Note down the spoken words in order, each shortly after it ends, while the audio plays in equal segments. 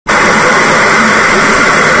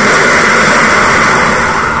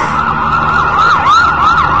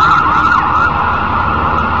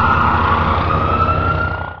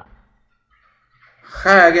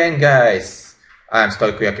again, guys! I'm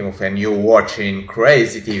Stoico Yakimov and you're watching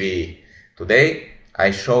Crazy TV. Today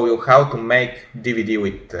I show you how to make DVD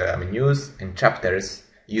with menus and chapters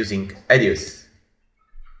using Edius.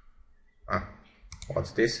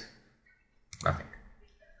 What's this? Nothing.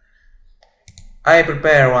 I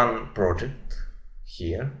prepare one project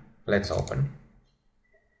here. Let's open.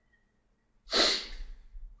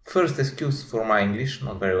 First, excuse for my English,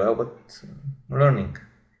 not very well, but learning.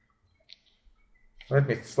 Let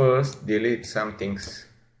me first delete some things.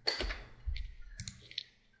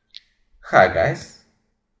 Hi guys,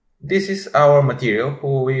 this is our material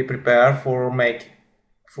who we prepare for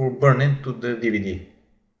burning to the DVD.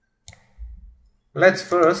 Let's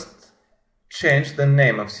first change the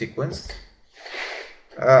name of sequence.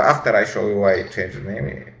 After I show you why I change the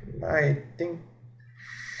name, I think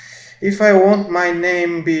if I want my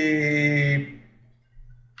name be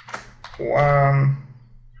one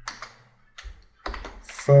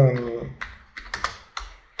funny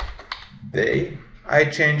day, I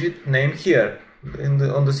change it name here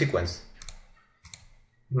on the sequence.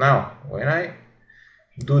 Now when I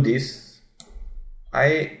do this,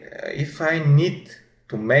 if I need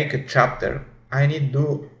to make a chapter, I need to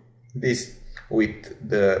do this with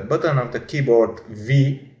the button of the keyboard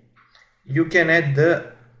V. You can add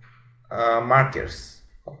the markers.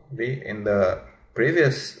 V in the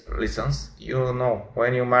previous lessons, you know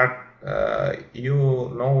when you mark.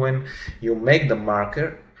 When you make the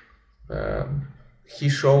marker, he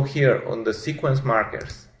show here on the sequence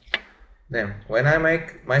markers. Then when I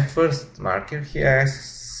make my first marker, here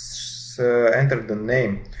I enter the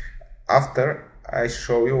name. After I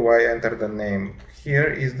show you why I enter the name.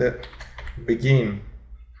 Here is the begin.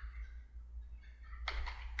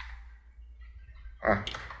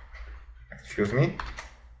 Excuse me.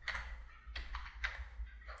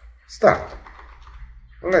 Start.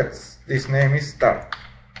 This name is start.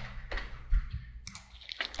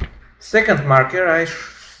 Second marker I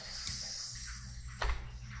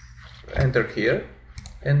enter here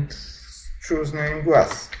and choose name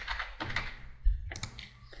glass.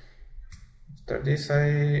 After this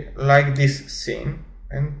I like this scene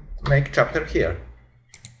and make chapter here.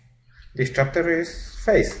 This chapter is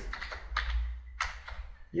face.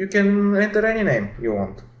 You can enter any name you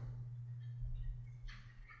want.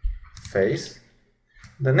 Face.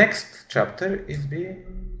 The next chapter is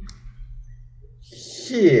being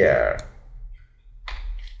here.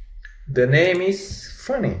 The name is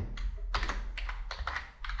funny.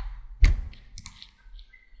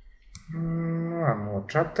 One more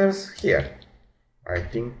chapters here. I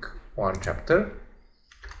think one chapter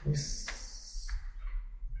is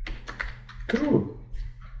true.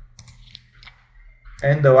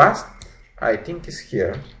 And the last I think is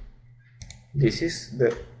here. This is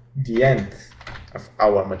the end of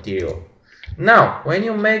our material. Now when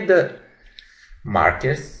you make the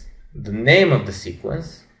markers, the name of the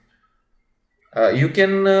sequence, you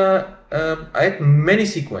can add many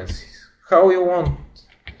sequences how you want.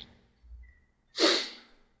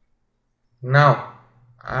 Now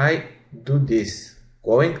I do this,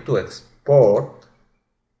 going to export,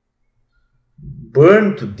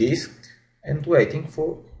 burn to disk and waiting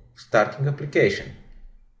for starting application.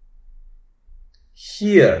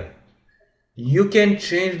 Here you can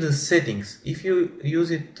change the settings. If you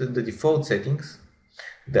use it the default settings,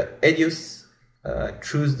 the Edius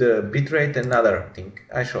choose the bitrate and other thing.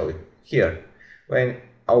 I show you here. When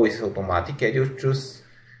always automatic, Edius choose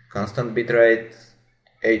constant bitrate,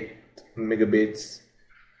 8 megabits,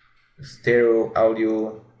 stereo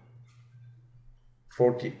audio,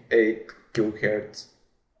 48 kilohertz.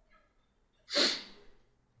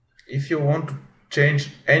 If you want to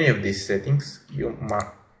change any of these settings, you must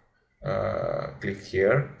click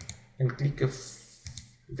here and click a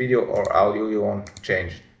video or audio you want to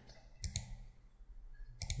change.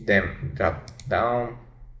 Then drop down,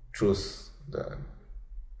 choose the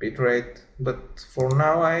bitrate, but for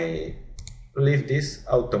now I leave this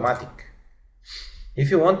automatic. If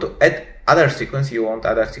you want to add other sequence, or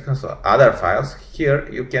other files, here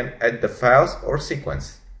you can add the files or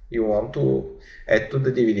sequence you want to add to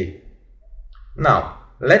the DVD. Now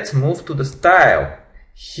let's move to the style.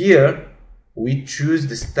 Here we choose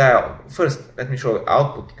the style. First let me show you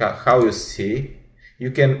output, how you see.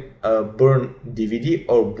 You can burn DVD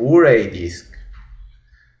or blu-ray disc,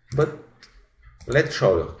 but let's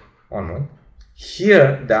show you one more.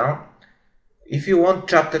 Here down, if you want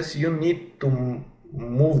chapters, you need to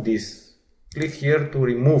move this. Click here to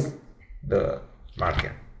remove the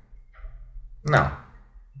marker. Now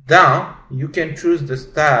down you can choose the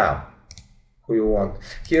style who you want.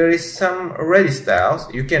 Here is some ready styles.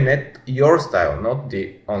 You can add your style, not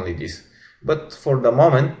only this. but for the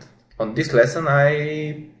moment, on this lesson,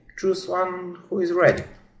 I choose one who is ready.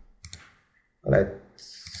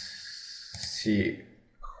 Let's see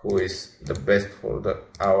who is the best for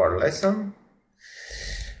our lesson.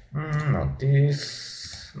 Not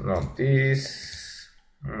this, not this,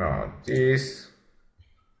 not this.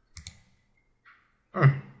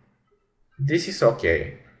 This is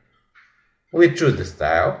okay. We choose the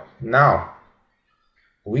style. Now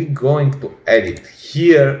we're going to edit.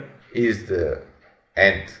 Here is the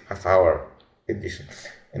end of our edition.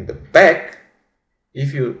 In the back,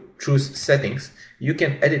 if you choose settings, you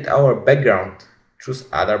can edit our background. Choose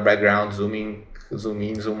other background, zoom in,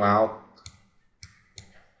 zoom out.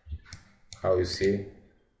 How you see?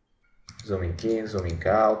 Zooming in, zooming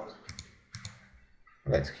out.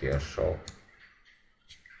 Let's here show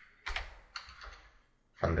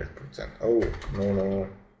 100%. Oh, no.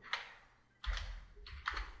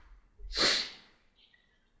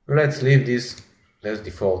 Let's leave this as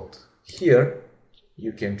default. Here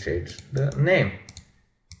you can change the name.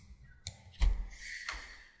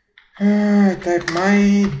 I type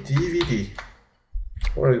my DVD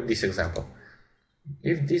for this example.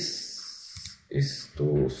 If this is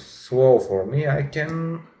too slow for me, I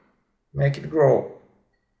can make it grow.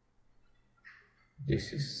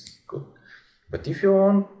 This is good. But if you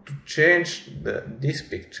want to change this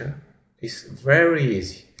picture, it's very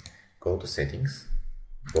easy. Go to settings,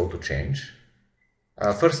 go to change.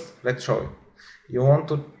 First, let's show you. You want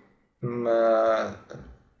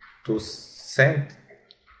to send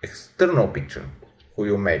external picture who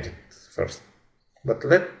you made it first. But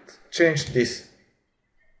let's change this.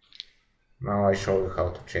 Now I show you how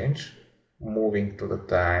to change. Moving to the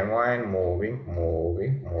timeline, moving,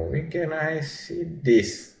 and I see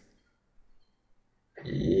this.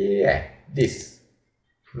 Yeah, this.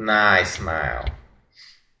 Nice smile.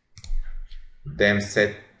 Then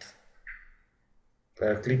set.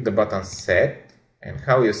 Click the button set, and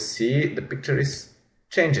how you see the picture is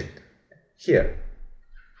changed here.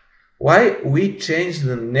 Why we change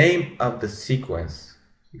the name of the sequence?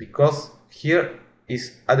 Because here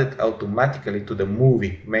is added automatically to the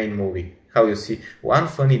movie, main movie. How you see One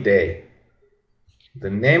Funny Day. The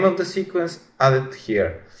name of the sequence added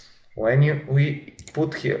here. When we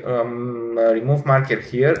put here remove marker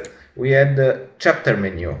here, we add the chapter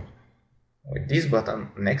menu. With this button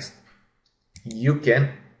next, you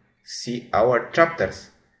can see our chapters.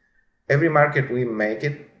 Every marker we make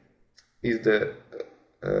it is the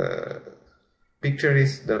picture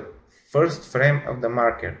is the first frame of the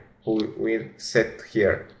marker who will set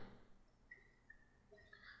here.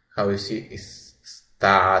 How you see is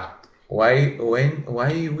start. Why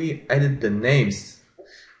we added the names?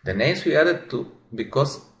 The names we added to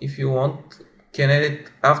because if you want can edit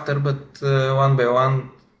after, but one by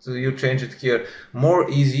one you change it here. More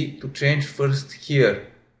easy to change first here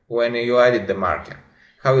when you edit the marker.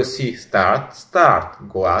 How you see start,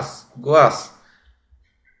 glass,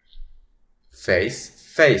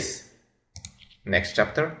 face, next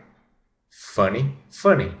chapter, funny,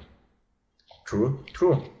 true,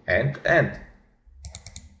 end.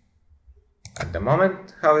 At the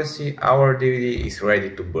moment, how you see our DVD is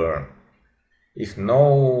ready to burn. If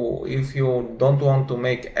you don't want to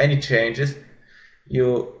make any changes,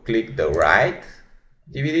 you click the right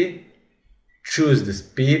DVD, choose the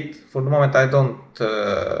speed. For the moment I don't put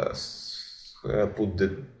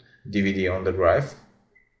the DVD on the drive.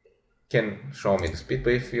 Can show me the speed,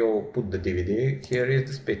 but if you put the DVD, here is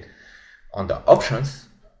the speed. On the options,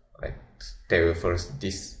 let's tell you first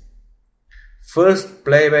this. First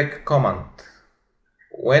playback command.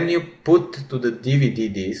 When you put to the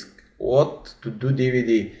DVD disc, what to do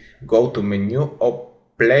DVD? Go to menu or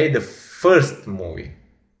play the first movie.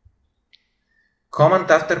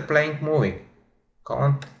 Command after playing movie.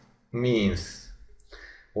 Command means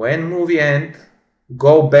when movie end,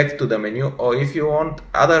 go back to the menu, or if you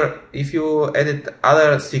edit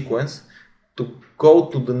other sequence, to go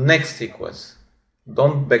to the next sequence.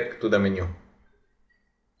 Don't back to the menu.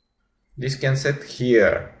 This can set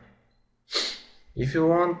here. If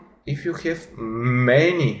you have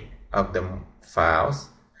many of the files,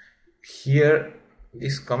 here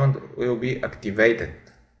this command will be activated.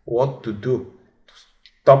 What to do? To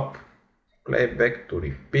stop playback, to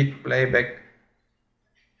repeat playback.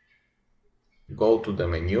 Go to the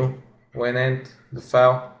menu when end the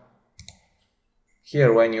file.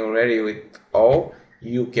 Here, when you're ready with all,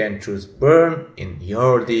 you can choose burn. In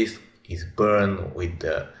your disk is burn with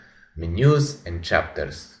the menus and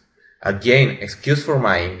chapters. Again, excuse for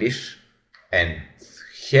my English, and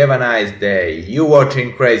have a nice day. You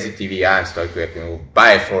watching Crazy TV. I'm Stoic.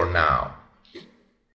 Bye for now.